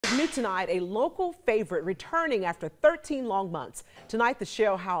New tonight, a local favorite returning after 13 long months. Tonight, the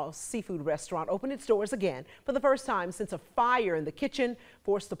Shellhouse Seafood Restaurant opened its doors again for the first time since a fire in the kitchen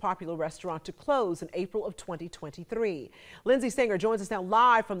forced the popular restaurant to close in April of 2023. Lindsay Stanger joins us now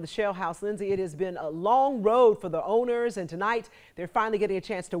live from the Shellhouse. Lindsay, it has been a long road for the owners, and tonight they're finally getting a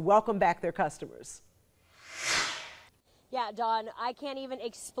chance to welcome back their customers. Yeah, Dawn, I can't even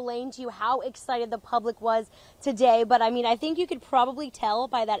explain to you how excited the public was today, but I mean, I think you could probably tell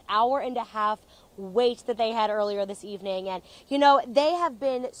by that hour-and-a-half wait that they had earlier this evening. And, you know, they have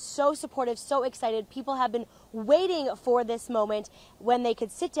been so supportive, so excited. People have been waiting for this moment when they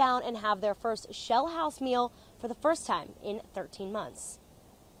could sit down and have their first Shellhouse meal for the first time in 13 months.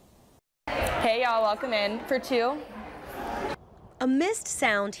 Hey, y'all, welcome in for two. A missed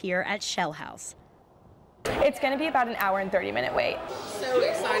sound here at Shellhouse. It's going to be about an hour and 30-minute wait. So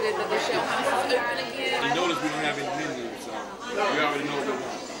excited that the Shellhouse is open again. You notice we don't have any menu, so we already know what we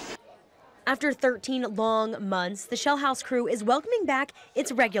want. After 13 long months, the Shellhouse crew is welcoming back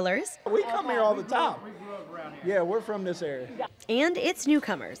its regulars. We come here all the time. Yeah, we're from this area. And its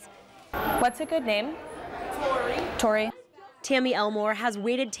newcomers. What's a good name? Tori. Tammy Elmore has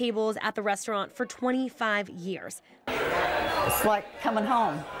waited tables at the restaurant for 25 years. It's like coming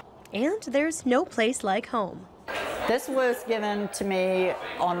home. And there's no place like home. This was given to me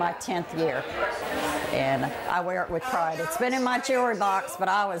on my 10th year, and I wear it with pride. It's been in my jewelry box, but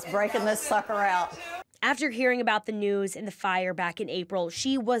I was breaking this sucker out. After hearing about the news and the fire back in April,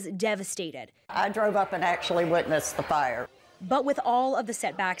 she was devastated. I drove up and actually witnessed the fire. But with all of the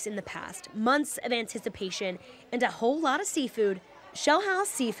setbacks in the past, months of anticipation, and a whole lot of seafood, Shellhouse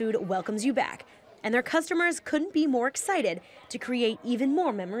Seafood welcomes you back. And their customers couldn't be more excited to create even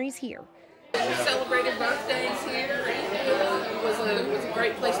more memories here. We celebrated birthdays here, and it was a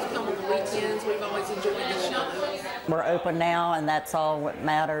great place to come on the weekends. We've always enjoyed the Shellhouse. We're open now, and that's all what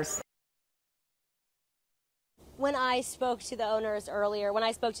matters. When I spoke to the owners earlier,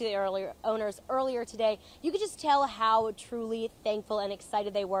 today, you could just tell how truly thankful and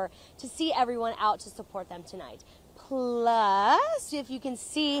excited they were to see everyone out to support them tonight. Plus, if you can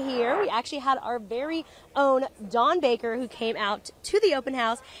see here, we actually had our very own Dawn Baker who came out to the open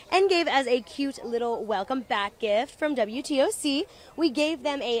house and gave as a cute little welcome back gift from WTOC. We gave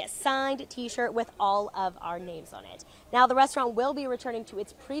them a signed t-shirt with all of our names on it. Now, the restaurant will be returning to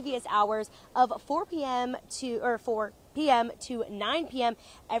its previous hours of 4 p.m. to 9 p.m.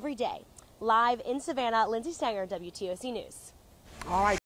 every day. Live in Savannah, Lindsay Stanger, WTOC News. All right.